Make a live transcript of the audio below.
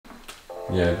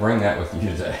Yeah, bring that with you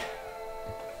today.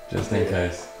 Just in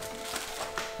case.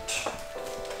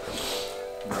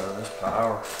 Bro, this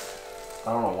power.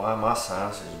 I don't know why my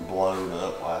sinuses blowed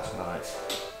up last night.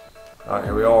 Alright,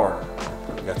 here we are.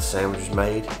 We got the sandwiches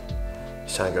made.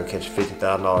 Just trying to go catch a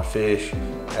 $50,000 fish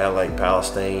at Lake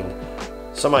Palestine.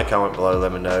 Somebody comment below,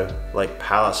 let me know. Lake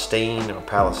Palestine or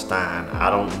Palestine, I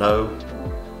don't know.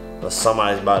 But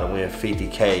somebody's about to win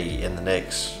 50K in the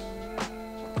next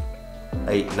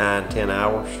 8, 9, 10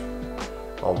 hours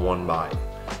on one bite.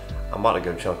 I'm about to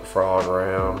go chunk a frog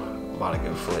around. I'm about to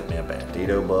go flip me a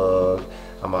bandito bug.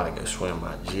 I'm about to go swim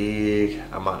my jig.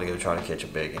 I'm about to go try to catch a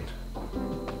big one.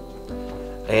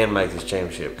 And make this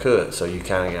championship cut. So you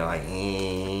kind of get like,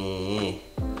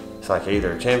 it's like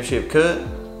either a championship cut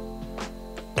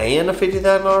and a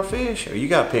 $50,000 fish, or you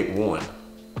got to pick one.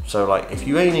 So like, if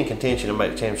you ain't in contention to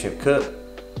make the championship cut,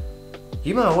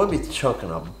 you might well be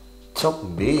chunking up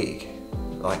something big,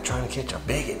 like trying to catch a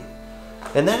big one.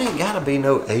 And that ain't gotta be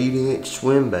no 8-inch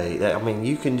swim bait. I mean,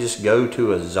 you can just go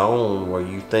to a zone where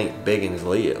you think big ones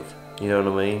live. You know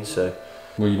what I mean? So,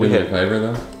 will you do me a favor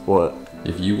though? What?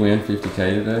 If you win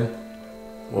 50K today,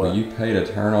 what? Will you pay to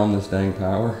turn on this dang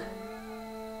power?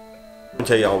 Let me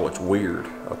tell y'all what's weird,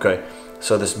 okay?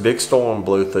 So this big storm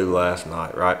blew through last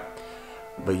night, right?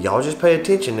 But y'all just pay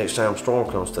attention next time a storm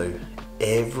comes through.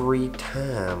 Every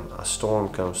time a storm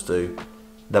comes through,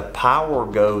 the power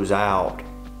goes out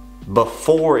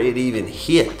before it even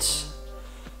hits,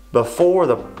 before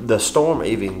the storm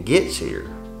even gets here.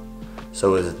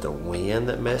 So is it the wind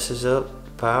that messes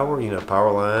up power? You know,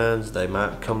 power lines, they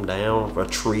might come down, a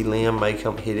tree limb may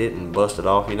come hit it and bust it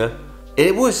off, you know.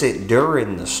 It wasn't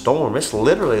during the storm. It's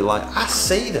literally like, I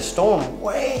see the storm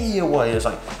way away. It's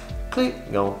like,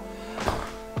 click, going. I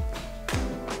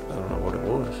don't know what it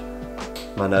was.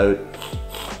 My note.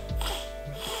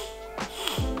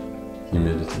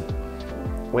 Humidity.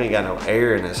 We ain't got no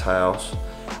air in this house.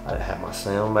 I had my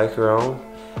sound maker on.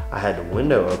 I had the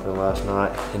window open last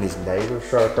night, and these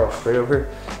neighbors right across the street over here,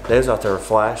 they was out there with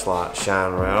flashlights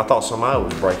shining around. I thought somebody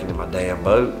was breaking in my damn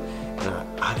boat. And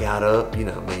I got up, you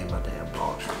know, me and my damn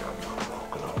box, I'm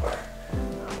walking over there.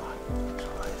 And I'm like,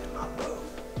 somebody's in my boat.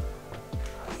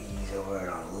 I ease over there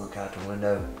and I look out the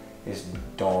window. It's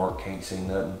dark, can't see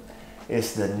nothing.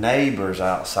 It's the neighbors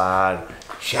outside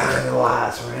shining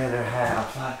lights around their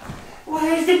house. Like,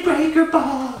 where's the breaker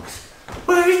box?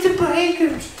 Where's the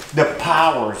breakers? The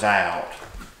power's out.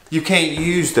 You can't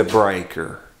use the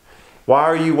breaker. Why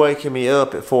are you waking me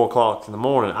up at 4 o'clock in the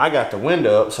morning? I got the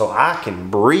window up so I can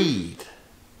breathe.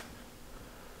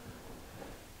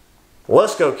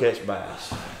 Let's go catch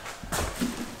bass.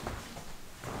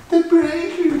 The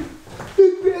breaker's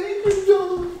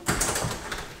on.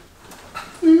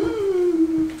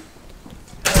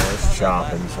 That's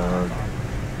chopping, son.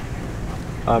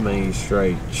 I mean,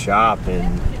 straight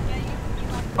chopping.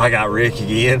 I got Rick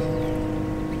again.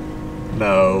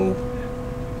 No.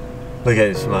 Look at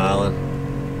him smiling.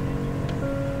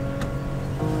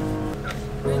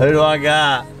 Who do I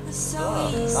got?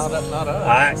 Not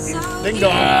us. Ding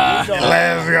dong.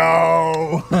 Let's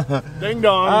go. Ding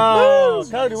dong. Oh,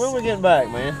 Cody, when we getting back,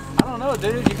 man? I don't know,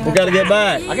 dude. We gotta get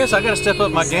back. I guess I gotta step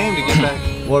up my game to get back.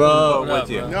 What up? With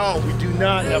you. No, we do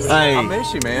not have a Hey, I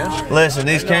miss you, man. listen,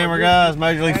 these camera guys,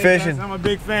 Major League Fishing, I'm a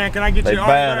big fan. Can I get they your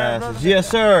autograph, badasses. brother? Yes,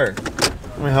 sir.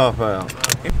 Let me hop out.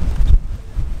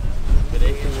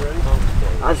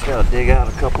 I just gotta dig out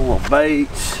a couple of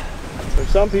baits. But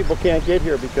some people can't get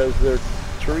here because their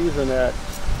trees and that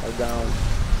are down.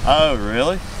 Oh,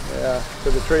 really? Yeah, to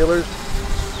the trailers.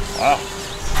 Wow.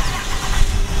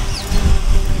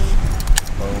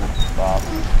 Boom, bop,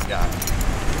 got it.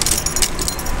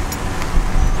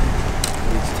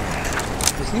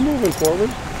 Is he moving forward?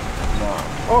 No.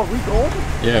 Oh, we going?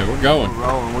 Yeah, we're going. We're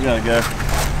rolling, we gotta go.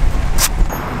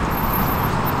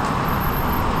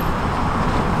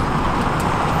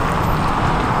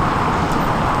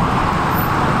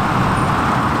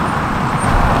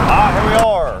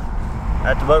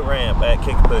 At the boat ramp at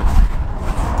Kickapoo.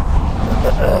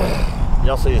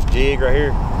 Y'all see this jig right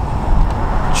here?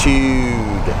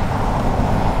 Chewed.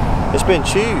 It's been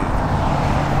chewed.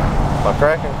 My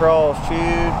cracking crawl's chewed.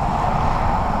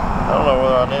 I don't know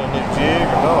whether I need a new jig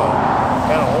or not. I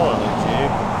kind of want a new jig.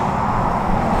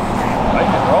 Make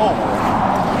it roll with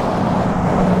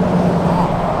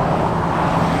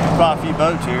it. Quite a few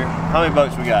boats here. How many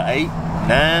boats we got? 8?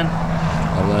 9?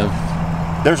 11.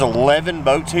 There's 11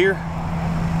 boats here.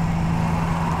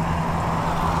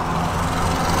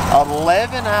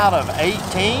 11 out of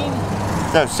 18?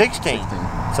 No, 16.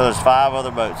 So there's 5 other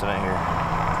boats in it here.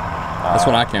 That's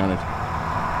what I counted.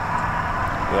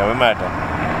 Yeah, we might have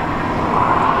to.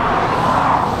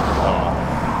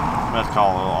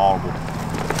 call a little audible.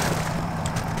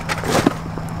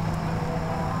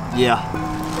 Yeah. I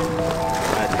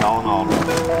had to call an audible.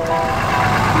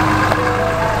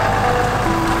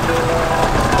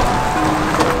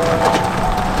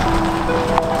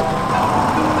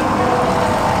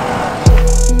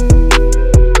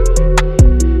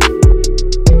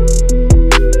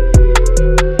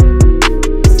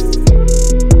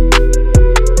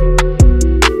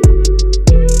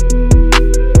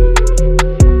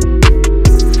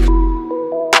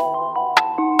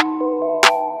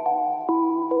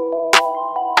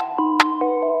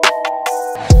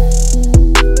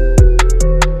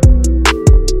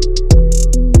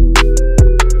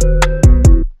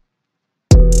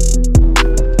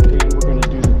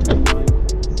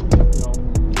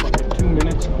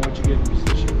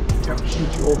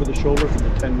 Over the shoulder for the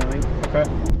 10-9. Okay.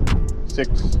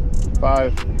 6,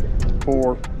 5,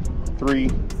 4, 3,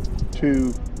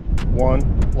 2,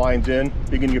 1. Lines in.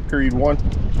 Beginning of period 1.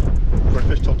 We're at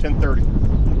fish till 10:30.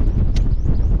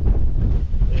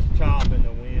 It's chopping,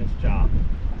 the wind's chopping.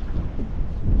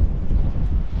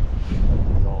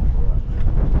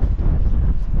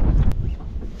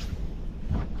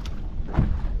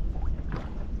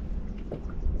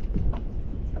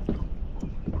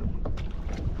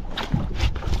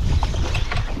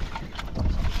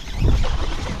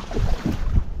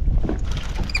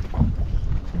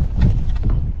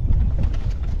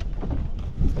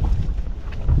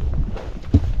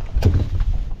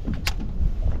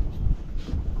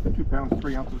 2 pounds,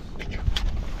 3 ounces.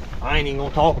 I ain't even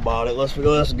gonna talk about it. Let's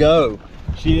go.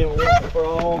 She didn't want the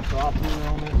frog, so I put her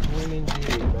on that swimming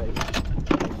jig, baby.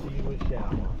 She was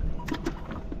shouting.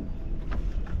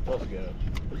 Let's go.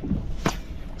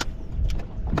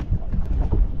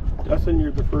 Dustin,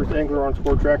 you're the first angler on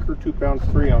Score Tracker. 2 pounds,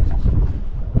 3 ounces.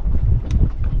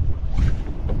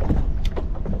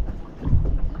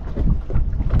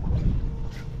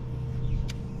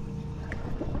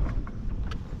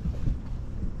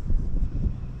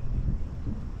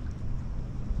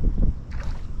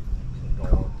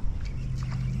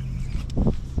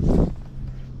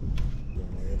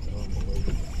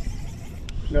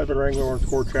 Another angler on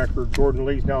Score Tracker. Jordan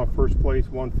Lee's now in first place.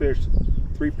 1 fish,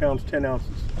 3 pounds, 10 ounces.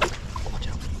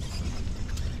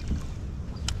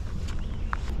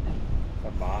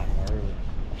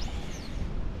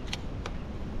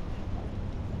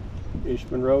 Ish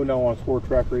Monroe now on Score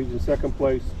Tracker. He's in second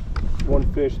place.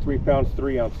 1 fish, 3 pounds,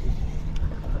 3 ounces.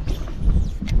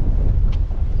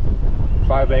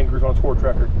 5 anglers on Score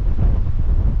Tracker.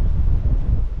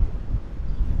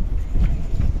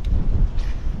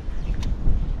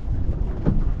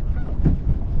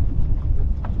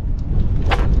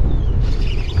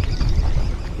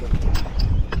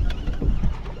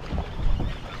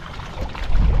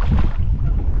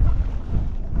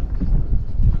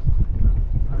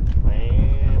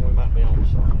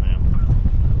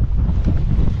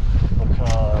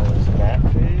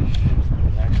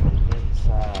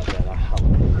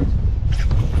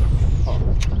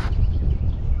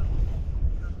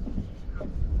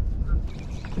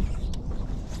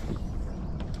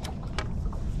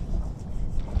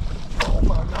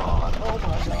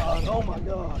 Oh my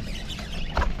God.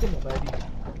 Come on, baby.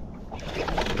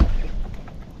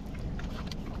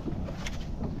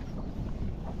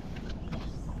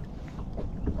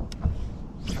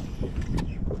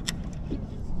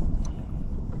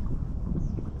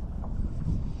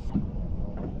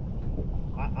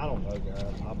 I don't know,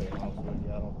 guys. I'll be honest with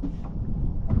you. I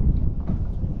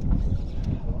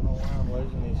don't know why I'm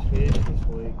losing these fish this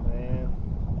week, man.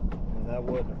 I mean, that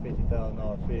wasn't a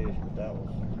 $50,000 fish, but that was.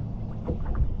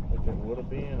 If it would have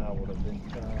been, I would have been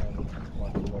crying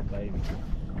like a little baby.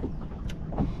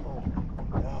 Oh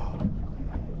my God.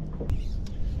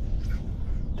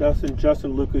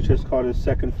 Justin Lucas just caught his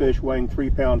second fish, weighing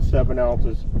 3 pounds, 7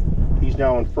 ounces. He's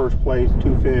now in first place,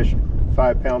 2 fish,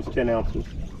 5 pounds, 10 ounces.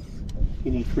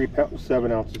 He needs 3 pounds,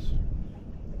 7 ounces.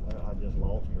 I just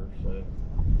lost her, so.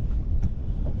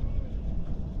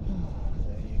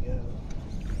 There you go.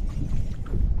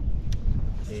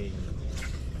 Hey.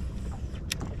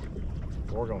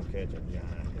 We're going to catch a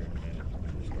giant here in a minute. I'm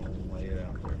just going to lay it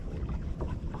out there for you.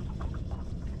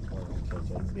 We're going to catch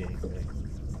a big.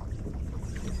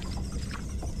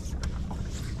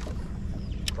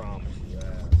 Promise you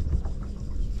that.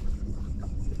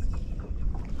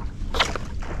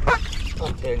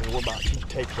 I'm telling you, we're about to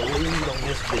take the lead on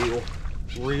this deal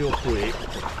real quick.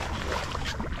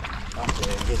 I'm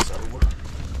saying this over.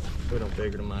 We done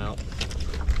figured them out.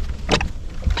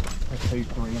 That's 2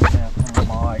 3.5 pound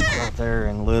mics right there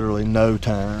in literally no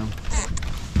time.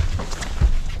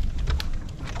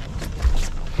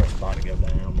 It's about to go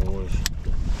down, boys.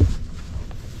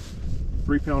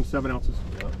 3 pounds, 7 ounces.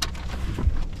 Yep.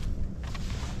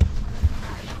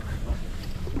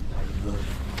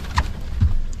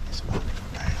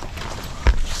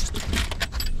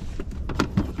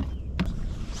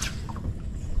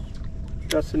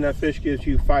 Dustin, that fish gives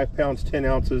you 5 pounds, 10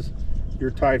 ounces.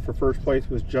 You're tied for first place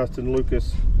with Justin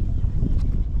Lucas.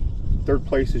 Third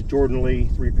place is Jordan Lee,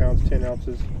 3 pounds, 10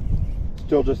 ounces.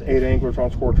 Still just 8 anglers on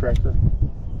Score Tracker.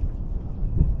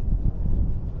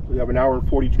 We have an hour and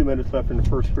 42 minutes left in the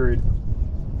first period.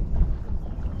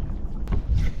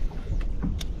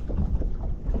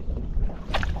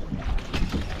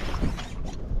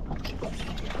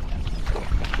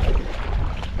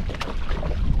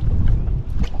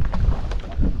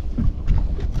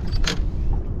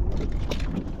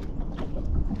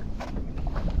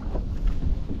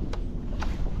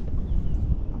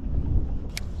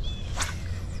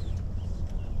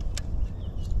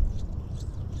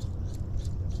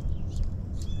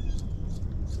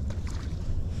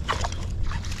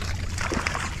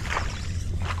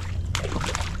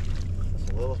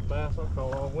 Bass I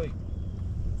caught all week.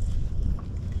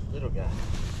 Little guy.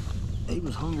 He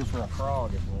was hungry for a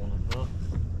frog this morning, huh?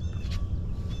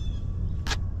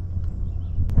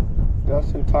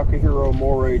 Dustin Takahiro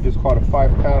Moray just caught a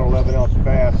 5 pound, 11 ounce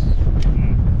bass.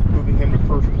 Moving him to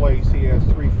first place. He has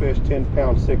 3 fish, 10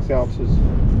 pounds, 6 ounces.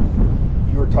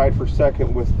 You were tied for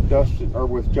second with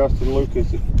Justin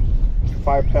Lucas at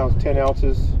 5 pounds, 10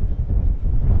 ounces.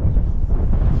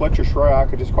 Fletcher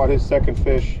Shryock just caught his second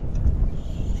fish.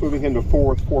 Moving him to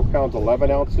fourth, 4 pounds, 11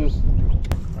 ounces.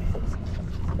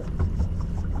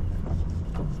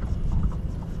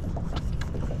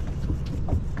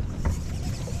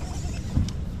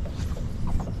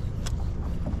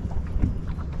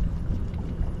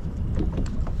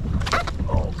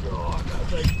 Oh God,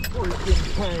 that's a freaking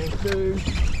tank, dude.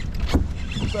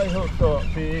 Stay hooked up,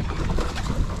 pig.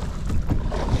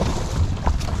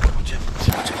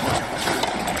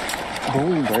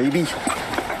 Boom, baby.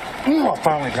 Ooh, I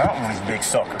finally got one of these big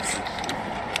suckers.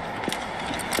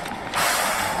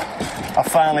 I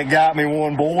finally got me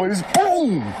one, boys.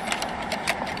 Boom!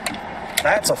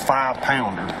 That's a 5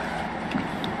 pounder.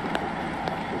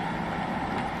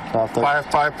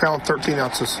 5 pound, 13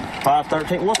 ounces.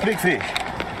 513. What's big fish?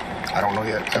 I don't know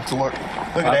yet. Have to look.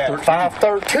 Look at that.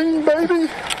 513, baby.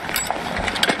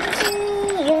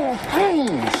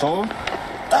 Son.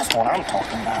 That's what I'm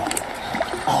talking about.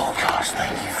 Oh gosh,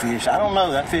 thank you, fish. I don't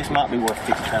know. That fish might be worth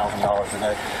 $50,000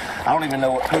 today. I don't even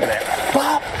know what. Look at that.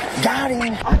 Bop! Got him.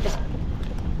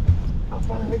 I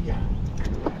finally got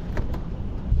him.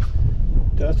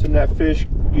 Dustin, that fish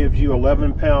gives you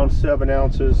 11 pounds, 7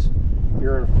 ounces.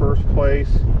 You're in first place.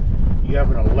 You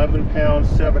have an 11 pound,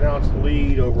 7 ounce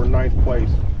lead over ninth place.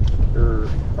 There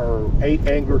are 8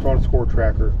 anglers on Score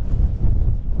Tracker.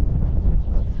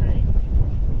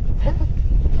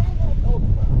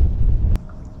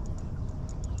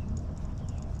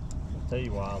 Tell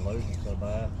you why I'm losing so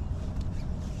bad.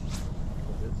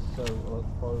 It's so up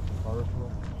close and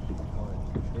personal.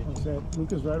 Is that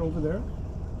Lucas right over there?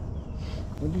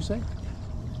 What did you say?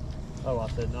 Oh, I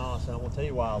said no. I said I'm gonna tell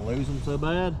you why I lose them so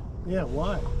bad. Yeah,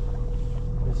 why?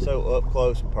 It's so up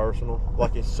close and personal.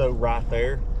 Like it's so right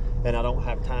there, and I don't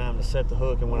have time to set the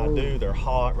hook. And when I do, they're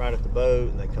hot right at the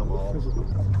boat, and they come off.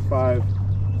 5,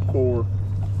 4,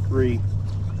 3,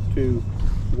 2,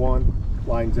 1.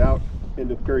 Lines out.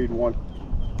 Into period 1.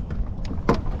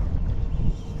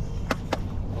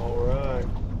 All right.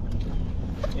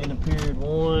 Into period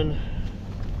 1.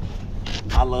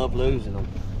 I love losing them.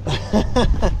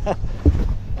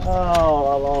 Oh,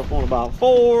 I lost one about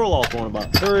 4, lost one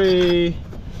about 3.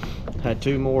 Had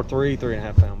 2 more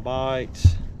 3.5 pound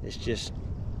bites. It's just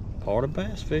part of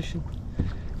bass fishing.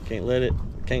 Can't let it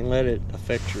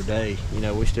affect your day. You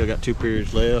know, we still got 2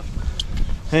 periods left.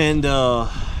 And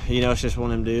you know, it's just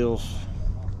one of them deals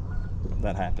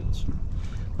that happens.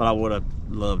 But I would have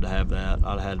loved to have that.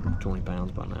 I'd have had 20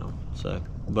 pounds by now. So,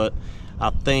 but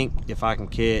I think if I can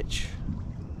catch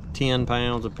 10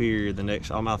 pounds a period the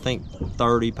next, I think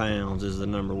 30 pounds is the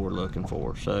number we're looking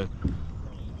for. So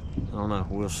I don't know,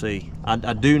 we'll see.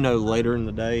 I do know later in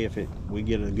the day, if we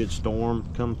get a good storm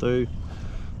come through,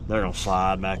 they're gonna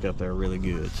slide back up there really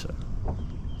good. So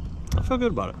I feel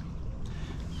good about it.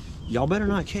 Y'all better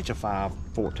not catch a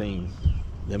 5.14.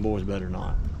 Them boys better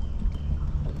not.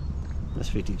 That's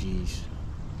 50 G's.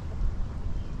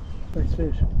 Nice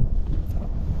fish.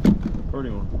 Pretty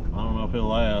one. I don't know if it'll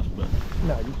last, but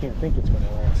No, you can't think it's gonna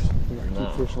last. You gotta No.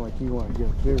 keep fishing like you want to get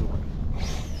a clear one.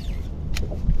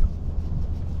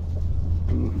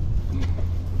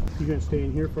 You gonna stay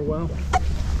in here for a while?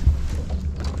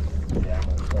 yeah, I'm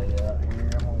gonna stay out here.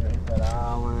 I'm gonna hit that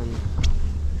island.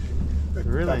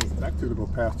 really. That could go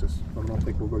past us. I don't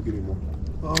think we'll go get any more.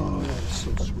 Oh, that is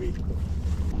so sweet.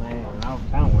 Man, I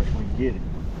kind of wish we'd get it.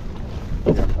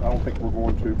 Yeah, I don't think we're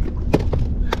going to.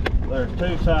 There's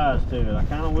two sides to it. I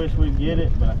kind of wish we'd get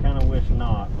it, but I kind of wish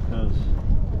not, because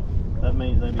that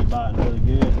means they'd be biting really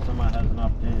good and somebody has an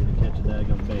opportunity to catch a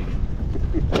daggum big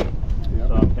one. Yep.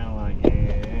 So I'm kind of like, yeah.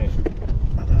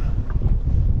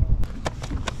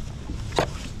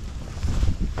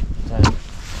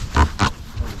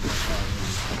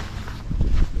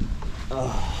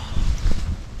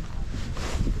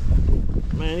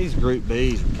 Man, these group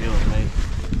B's are killing me.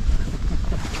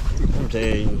 I'm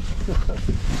telling you.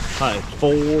 Hey,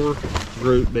 4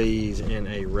 group B's in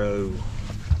a row.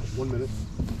 1 minute.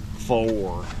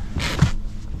 4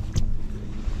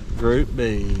 group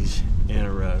B's in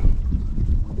a row.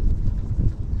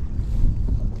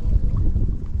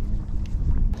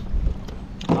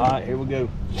 Alright, here we go.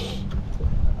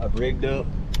 I've rigged up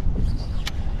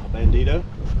a bandito.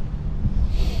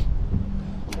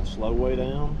 I'm gonna slow way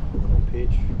down. I'm gonna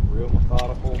pitch real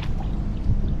methodical.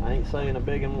 I ain't saying a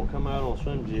big one won't come out on a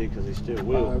swim jig because he still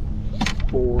will. 5,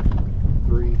 4,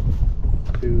 3,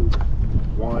 2,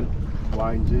 1.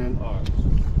 Lines in. Alright.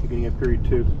 Beginning of period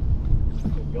 2.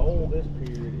 The goal of this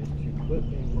period is to put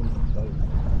things on the boat.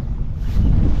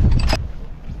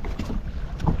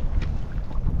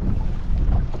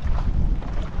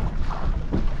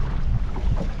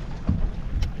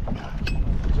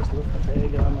 Just lift the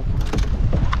bag on it.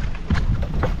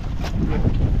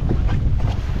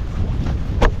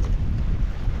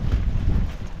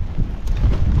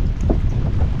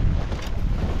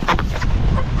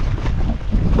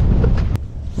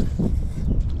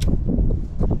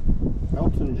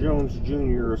 Jones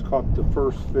Jr. has caught the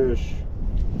first fish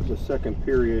of the second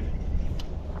period.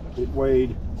 It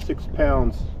weighed 6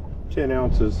 pounds, 10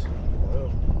 ounces.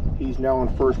 He's now in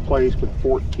first place with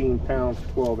 14 pounds,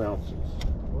 12 ounces.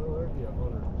 Well, there's the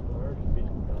 100. There's 50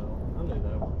 pounds. I knew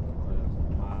that one was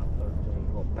 5, 13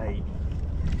 little bait.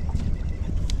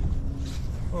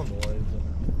 Unbelievable.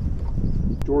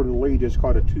 Jordan Lee just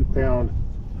caught a 2 pound,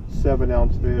 7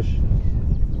 ounce fish.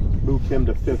 Moved him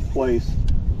to 5th place.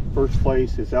 First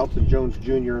place is Elton Jones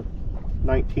Jr.,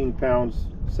 19 pounds,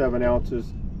 7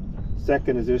 ounces.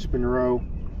 Second is Ish Monroe,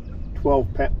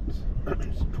 12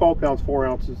 pounds, 4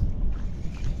 ounces.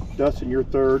 Dustin, you're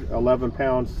third, 11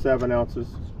 pounds, 7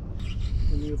 ounces.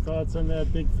 Any your thoughts on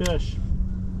that big fish?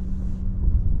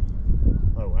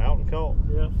 Oh, out and caught?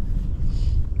 Yeah.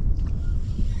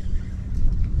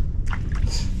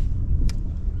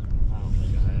 I don't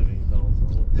think I have any thoughts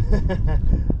on it.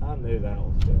 I knew that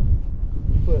was coming.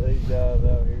 You put these guys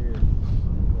out here,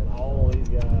 and all of these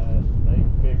guys, they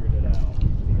figured it out.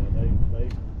 You know,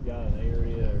 they've got an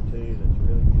area or two that's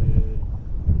really good,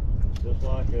 just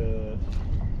like us.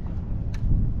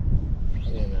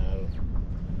 You know, I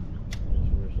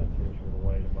just wish that fish would have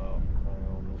weighed about a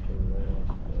pound or 2 less.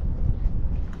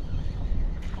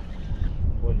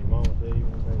 But what did your mama tell you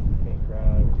one day? You can't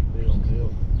cry over spilled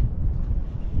milk.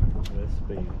 Let's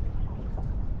speed.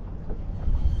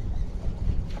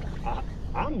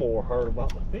 I'm more hurt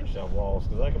about the fish I've lost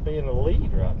because I could be in the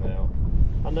lead right now.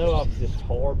 I know I've just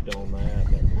harped on that,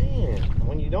 but man,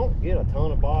 when you don't get a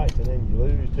ton of bites and then you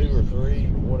lose 2 or 3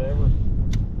 or whatever,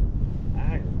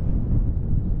 aggravating.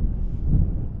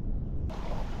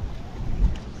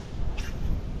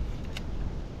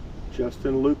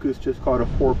 Justin Lucas just caught a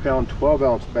 4 pound, 12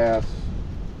 ounce bass,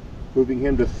 moving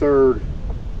him to 3rd,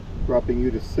 dropping you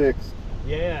to 6th.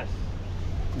 Yes.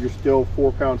 You're still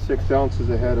 4 pounds, 6 ounces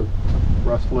ahead of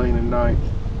Russ Lane in 9th.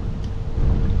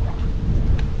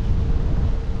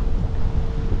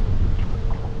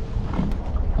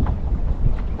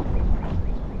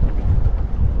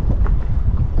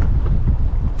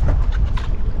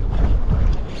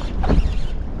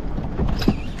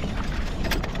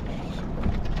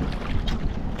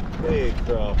 Big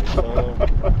crappie, son.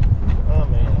 I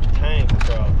mean, a tank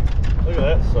crappie. Look at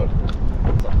that sucker.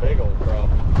 It's a big old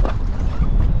crappie.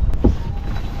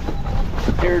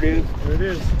 There it is. There it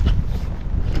is.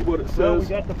 What it Well, we says.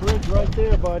 got the fridge right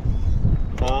there, bud.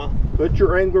 Huh? Put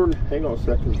your angler, hang on a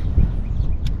second.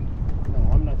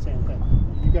 No, I'm not saying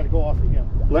that. You got to go off again.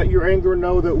 Let your angler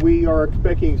know that we are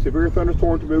expecting severe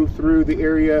thunderstorm to move through the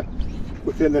area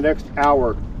within the next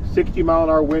hour.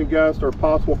 60-mile-an-hour wind gusts or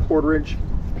possible 1/4 inch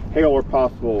hail are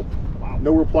possible. Wow.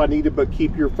 No reply needed, but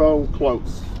keep your phone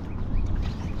close.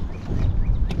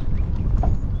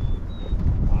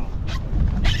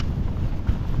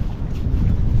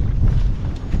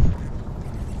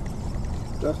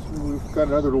 Dustin, we've got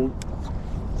another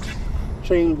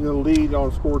change in the lead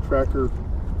on score tracker.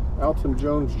 Elton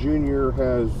Jones Jr.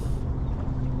 has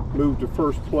moved to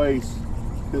first place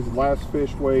His last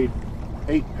fish weighed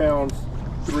 8 pounds,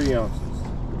 3 ounces.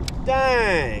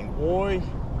 Dang, boy.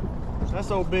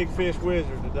 That's old Big Fish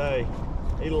Wizard today.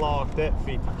 He locked that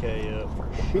 50K up for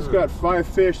sure. He's got 5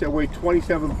 fish that weigh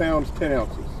 27 pounds, 10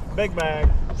 ounces. Big bag.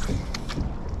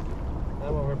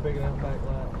 I'm over picking up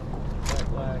backlash.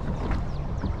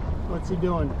 What's he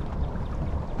doing?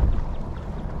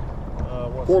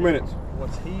 4 minutes.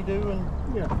 What's he doing?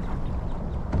 Yeah.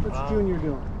 What's Junior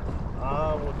doing?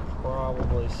 I would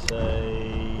probably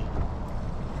say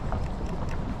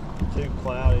too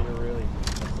cloudy to really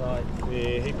sight.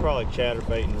 Yeah, he's probably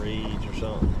chatterbaiting reeds or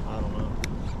something. I don't know.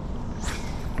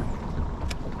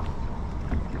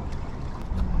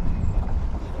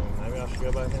 So maybe I should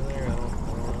go back in there. I don't know.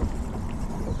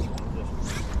 I'm just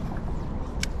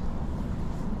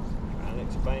trying to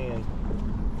expand.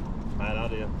 Bad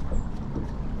idea.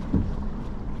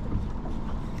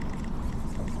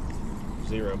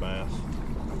 0 bass.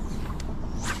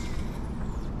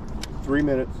 3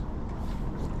 minutes.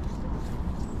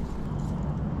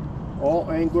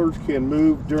 All anglers can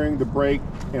move during the break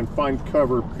and find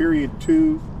cover. Period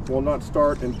 2 will not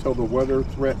start until the weather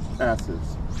threat passes.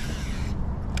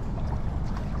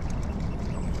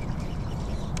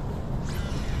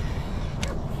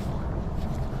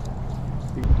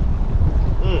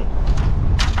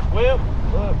 Well,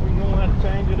 look, we're gonna have to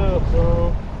change it up,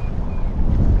 so.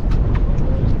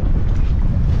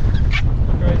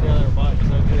 Crazy how they're biting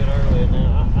so good early, and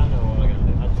now I know what I gotta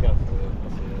do. I just gotta do it.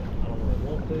 That's it. I don't really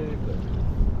want to, but.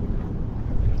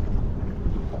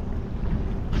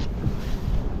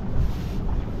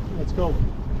 Let's go.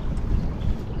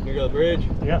 You go to the bridge?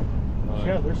 Yeah. Right.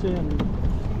 Yeah, they're saying.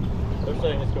 They're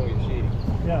saying it's gonna get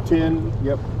shitty. Yeah. 10,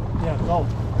 yep. Yeah, go.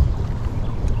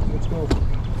 Let's go.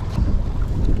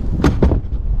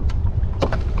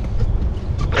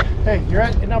 Hey, you're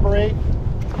at number 8.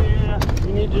 Yeah.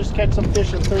 You need to just catch some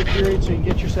fish in the 3rd period so you can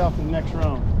get yourself in the next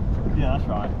round. Yeah, that's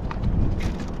right.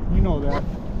 You know that.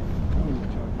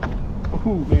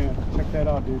 Oh man, check that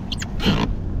out, dude.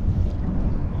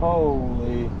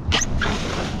 Holy.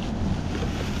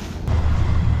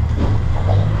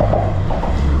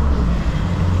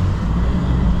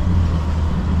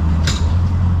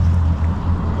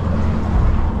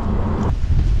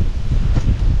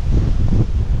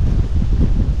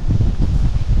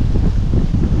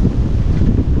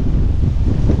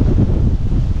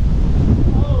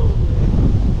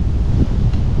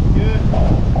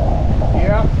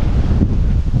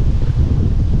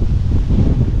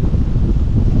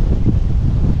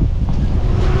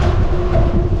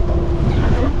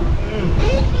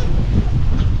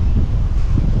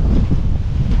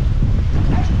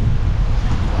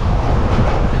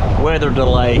 Weather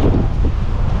delay.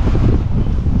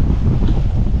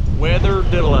 Weather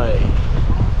delay.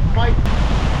 Mike.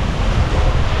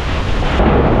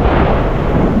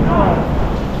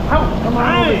 Come on,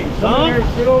 Hey, son.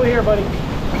 get over here, buddy.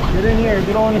 Get in here,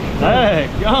 get on. Hey,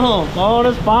 go on,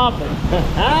 it's popping.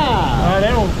 Alright,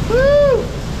 that one. Woo!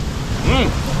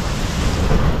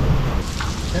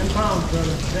 10 pounds,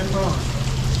 brother. 10 pounds.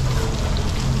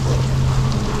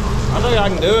 I think I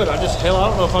can do it. I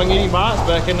don't know if I can get any bites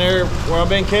back in there where I've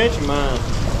been catching mine.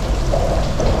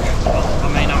 I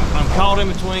mean, I'm caught in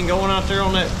between going out there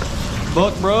on that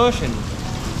buck brush and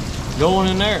going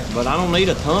in there, but I don't need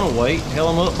a ton of weight. Hell,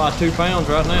 I'm up by 2 pounds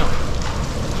right now.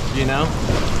 You know? 10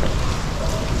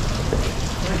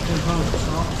 pounds.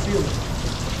 I'll feel it.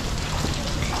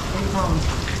 10 pounds.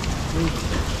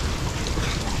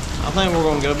 I think we're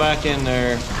gonna go back in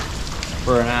there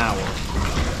for an hour.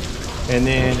 And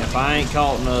then if I ain't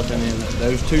caught nothing in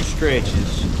those 2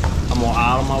 stretches, I'm gonna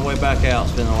idle my way back out,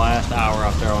 spend the last hour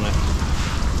out there on that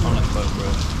boat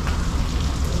brush.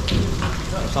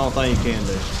 That's the only thing you can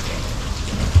do.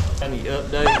 Any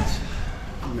updates?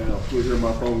 Now, we'll hear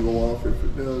my phone go off if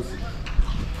it does.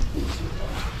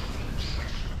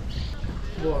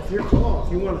 Well, if you're close,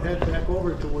 if you want to head back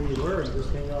over to where you were and just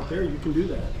hang out there, you can do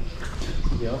that.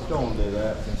 Yeah, let's go and do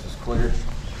that since it's clear.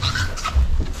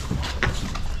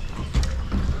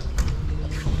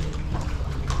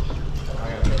 I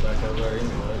gotta go back over there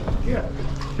anyway. Yeah.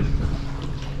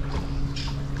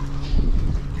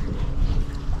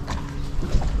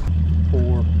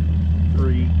 Four,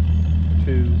 3,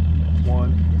 2, 1.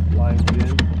 Lines in.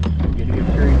 Getting a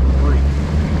period 3. All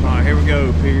right, here we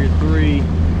go, period 3.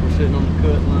 We're sitting on the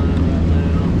cut line right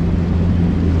now.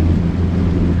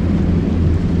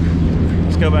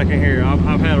 Let's go back in here.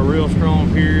 I've had a real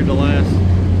strong period the last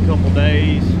couple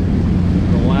days.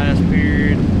 The last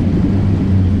period,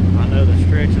 I know the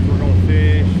stretches we're gonna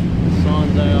fish. The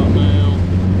sun's out now.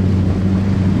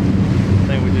 I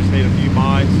think we just need a few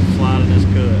bites to slide in this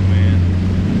cut, man.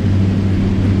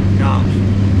 gosh.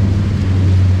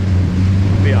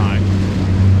 Be alright.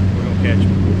 We're gonna catch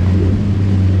him.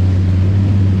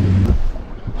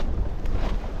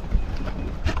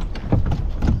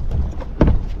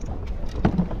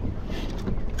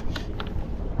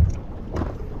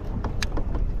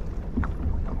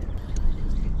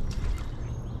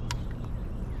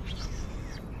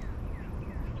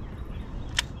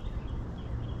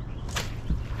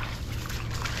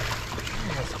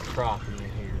 That's a crappie in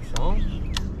here, son.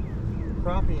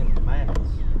 Crappie in the mats.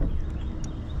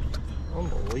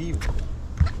 Unbelievable.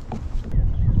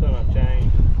 Still not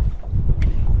changed.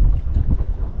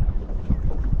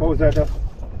 What was that, Dustin?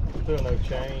 Still no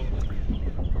change.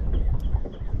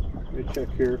 Let me check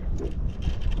here.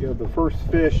 Yeah, the first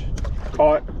fish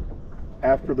caught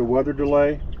after the weather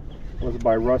delay was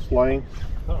by Russ Lane.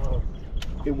 Uh-oh.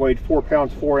 It weighed 4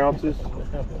 pounds 4 ounces.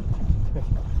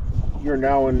 You're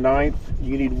now in 9th.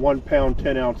 You need 1 pound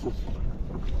 10 ounces.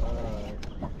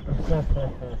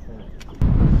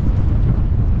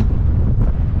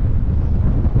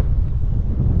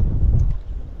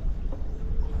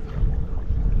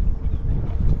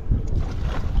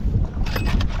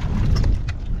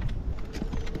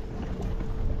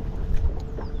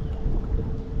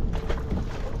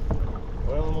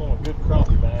 Well, I'm on a good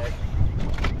crappie bag.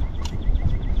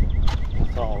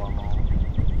 That's all I'm on.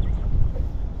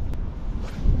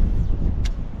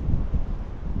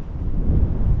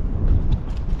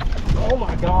 Oh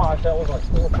my gosh, that was like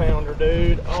 4 pounder,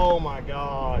 dude. Oh my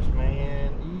gosh,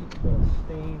 man. Eat the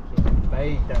stinking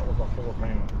bait. That was a 4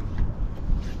 pounder.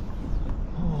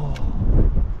 Oh.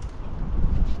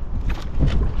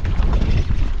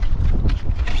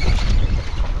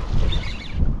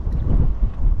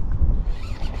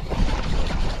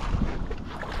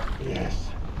 Yes.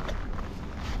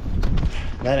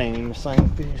 That ain't even the same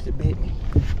fish that bit me.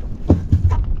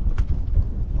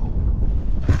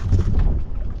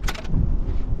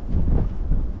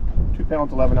 2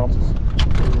 pounds 11 ounces.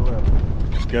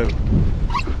 Let's go.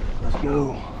 Let's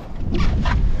go.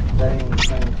 That ain't the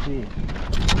same fish.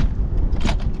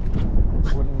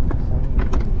 What ain't the same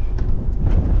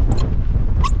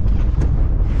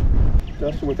fish?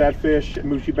 Dustin, with that fish, it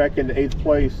moves you back into 8th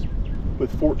place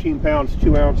with 14 pounds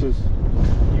 2 ounces.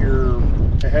 You're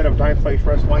ahead of 9th place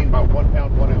Russ Lane by 1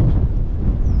 pound 1 ounce.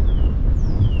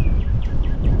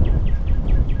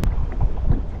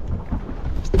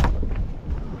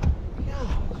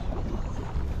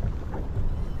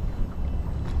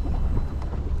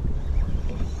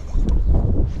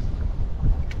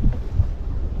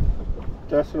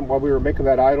 Dustin, while we were making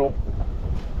that idle,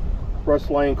 Russ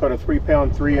Lane caught a 3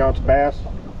 pound 3 ounce bass.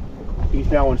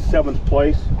 He's now in 7th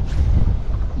place.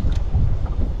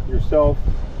 Yourself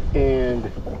and,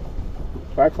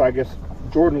 well, actually, I guess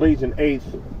Jordan Lee's in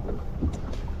 8th,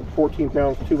 14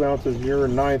 pounds 2 ounces. You're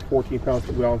in 9th, 14 pounds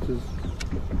 2 ounces.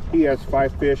 He has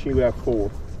 5 fish, you have 4.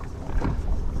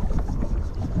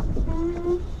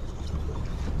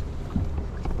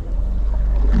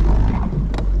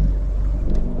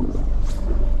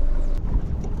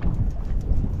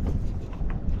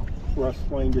 Russ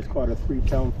Lane just caught a 3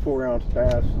 pound 4 ounce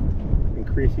bass,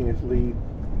 increasing his lead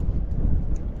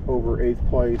over 8th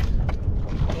place.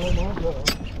 Oh my God.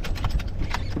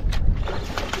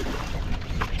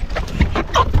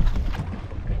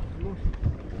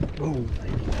 Boom,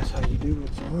 baby. That's how you do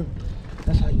it, son.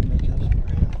 That's how you make up some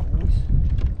ground, boys.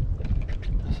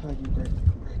 That's how you break up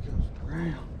some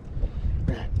ground.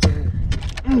 Right there.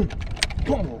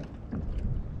 Come on.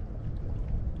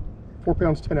 4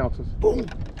 pounds 10 ounces. Boom.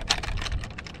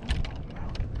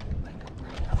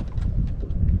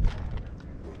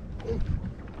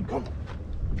 Come on.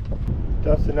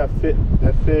 Dustin, that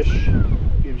fish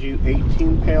gives you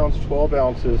 18 pounds 12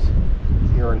 ounces.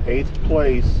 You're in 8th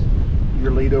place.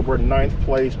 Your lead over 9th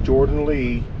place Jordan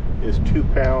Lee is 2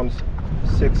 pounds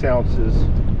 6 ounces.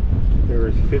 There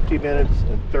is 50 minutes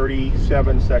and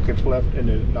 37 seconds left in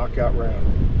the knockout round.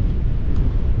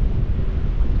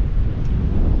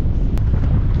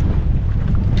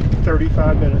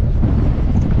 $35 minutes.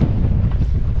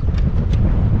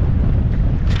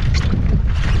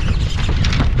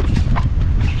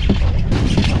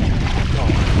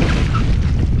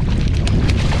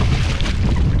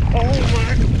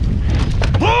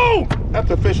 That's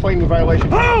a fish landing violation.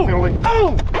 Penalty.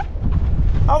 Oh!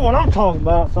 Oh, what I'm talking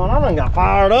about, son. I done got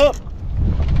fired up.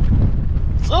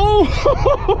 Oh!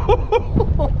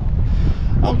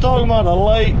 I'm talking about a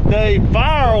late day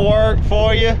firework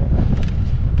for you.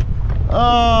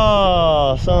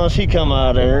 Oh, son, she come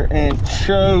out there and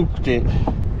choked it.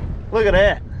 Look at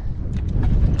that.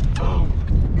 Oh,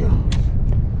 my God.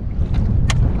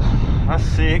 That's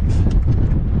 6.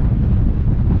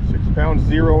 6 pounds,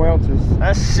 0 ounces.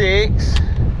 That's 6.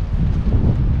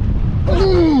 That's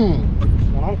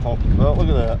what I'm talking about. Look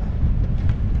at that.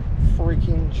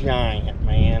 Freaking giant,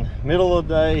 man. Middle of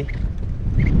the day.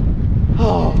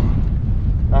 Oh,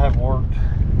 I have worked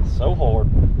so hard.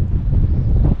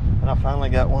 And I finally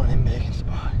got one in big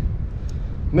spot.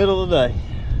 Middle of the day.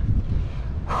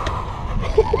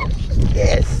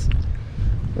 Yes.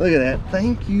 Look at that.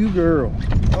 Thank you, girl.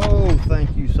 Oh,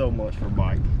 thank you so much for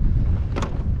biting.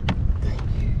 Thank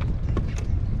you.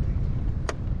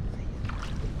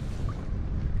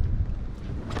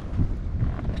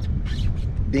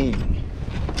 Ding.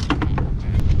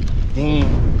 Ding.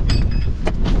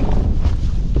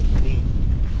 Ding.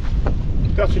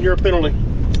 Dustin, you're a penalty.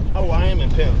 Oh, I am in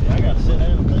penalty. I gotta sit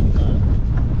down and think about it.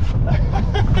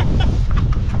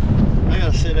 I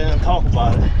gotta sit down and talk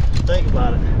about it. Think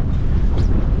about it.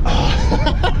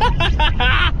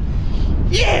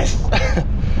 Yes!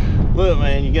 Look,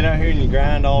 man, you get out here and you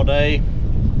grind all day.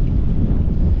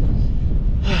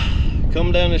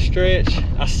 Come down the stretch.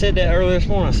 I said that earlier this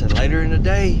morning. I said later in the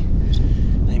day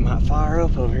they might fire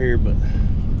up over here, but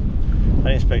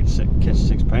I didn't expect to catch a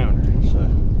 6-pounder. So,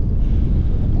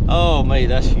 oh, mate,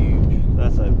 that's huge.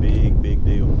 That's a big, big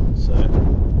deal. So,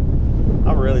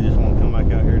 I really just want to come back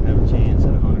out here and have a chance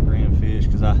at a 100-gram fish,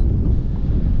 because I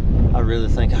really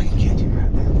think I can catch him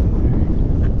right down through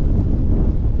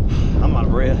there. I'm out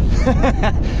of breath.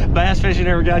 Bass fishing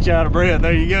never got you out of breath.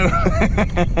 There you go.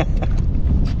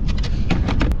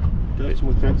 Dustin,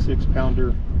 with that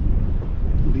 6-pounder,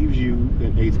 leaves you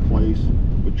in 8th place,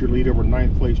 but your lead over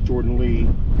 9th place, Jordan Lee,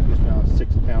 is now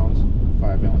 6 pounds,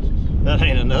 5 ounces. That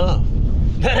ain't enough.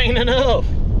 That ain't enough.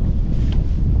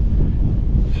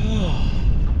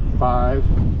 5,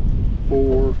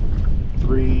 4,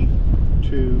 3,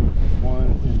 2,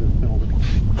 1, into the penalty.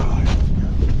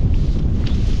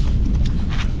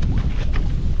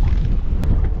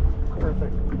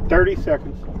 30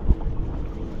 seconds.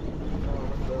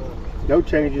 No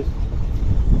changes.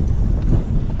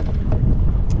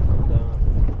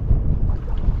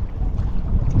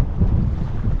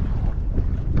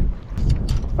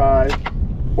 Five,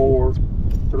 4,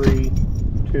 3,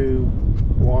 2,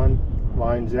 1.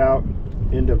 Lines out.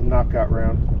 End of knockout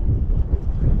round.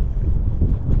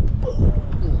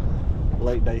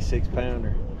 Late day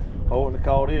 6-pounder. I wouldn't have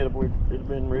caught it. It'd have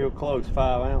been real close,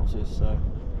 5 ounces. So,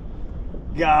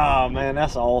 God, man,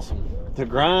 that's awesome. To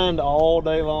grind all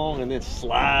day long and then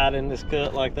slide in this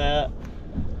cut like that.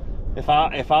 If I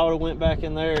would have went back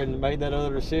in there and made that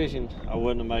other decision, I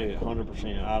wouldn't have made it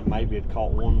 100%. I maybe had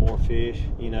caught one more fish,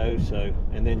 you know. So,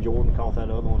 and then Jordan caught that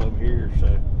other one over here.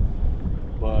 So,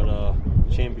 but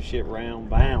championship round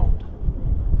bound.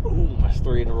 Ooh, that's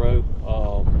 3 in a row.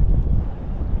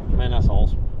 Man, that's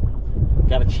awesome.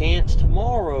 Got a chance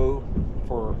tomorrow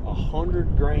for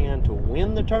 100 grand to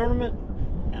win the tournament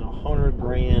and 100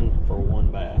 grand for one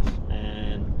bass.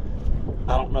 And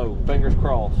I don't know, fingers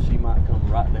crossed, she might come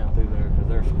right down through there, because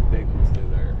there's some big ones through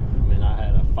there. I mean, I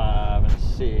had a 5 and a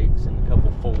 6 and a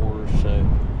couple 4s, so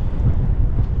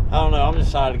I don't know. I'm just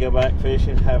excited to go back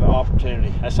fishing, have an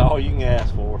opportunity. That's all you can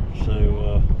ask for.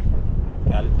 So,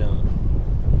 got it done.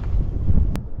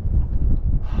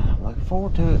 Looking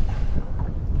forward to it.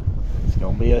 It's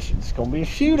gonna be a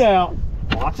shootout.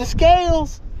 Watch the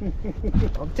scales.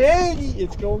 I'm telling you,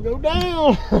 it's gonna go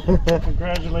down.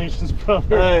 Congratulations,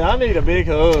 brother. Hey, I need a big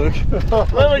hug.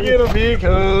 Let me get a big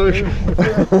hug.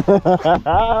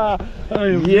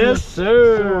 Yes,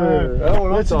 sir.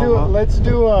 Let's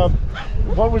do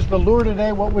what was the lure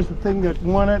today? What was the thing that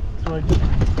won it?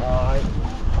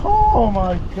 Oh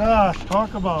my gosh,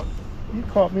 talk about, you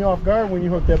caught me off guard when you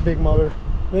hooked that big mother.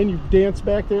 Then you danced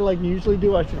back there like you usually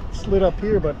do. I should have slid up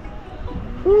here, but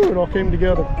whew, it all came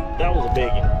together. That was a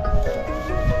biggie.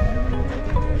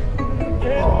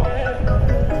 Oh.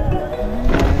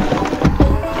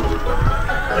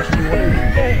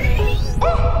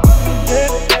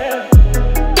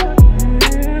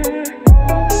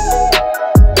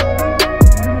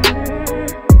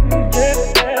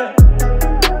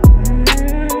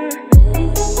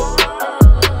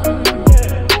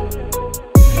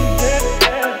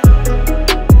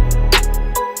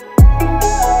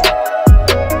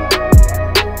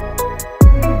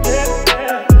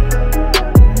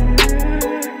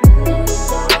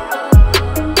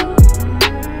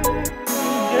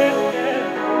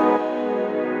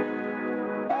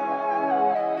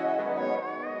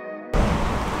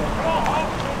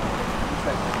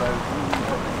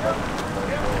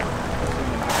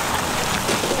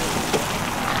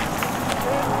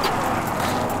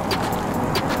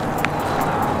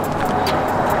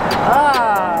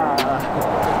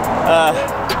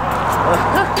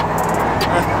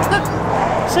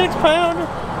 6 pounder.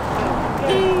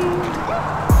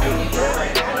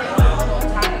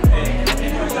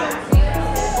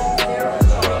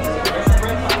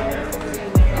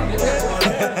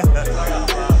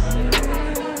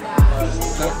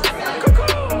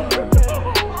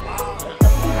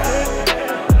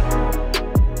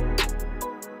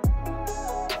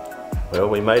 Well,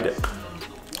 we made it.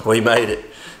 We made it.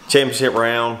 Championship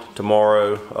round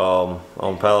tomorrow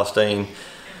on Palestine.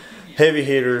 Heavy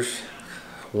hitters,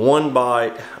 one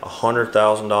bite,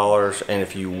 $100,000, and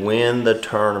if you win the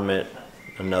tournament,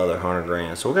 another 100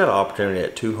 grand. So we got an opportunity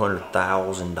at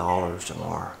 $200,000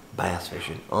 tomorrow. Bass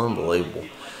fishing, unbelievable.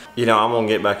 You know, I'm gonna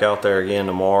get back out there again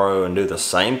tomorrow and do the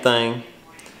same thing.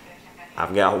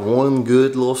 I've got one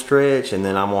good little stretch, and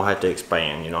then I'm gonna have to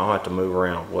expand. You know, I'll have to move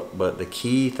around. But the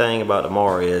key thing about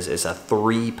tomorrow is it's a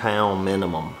 3 pound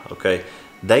minimum. Okay,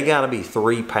 they got to be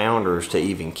 3 pounders to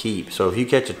even keep. So if you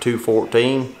catch a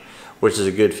 214, which is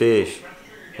a good fish,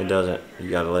 it doesn't. You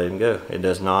got to let him go. It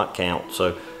does not count.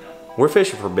 So we're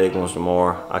fishing for big ones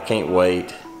tomorrow. I can't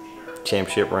wait.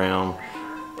 Championship round,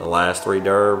 the last 3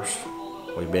 derbs.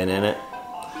 We've been in it.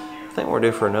 I think we're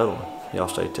due for another one. Y'all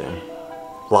stay tuned.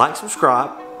 Like,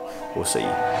 subscribe. We'll see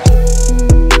you.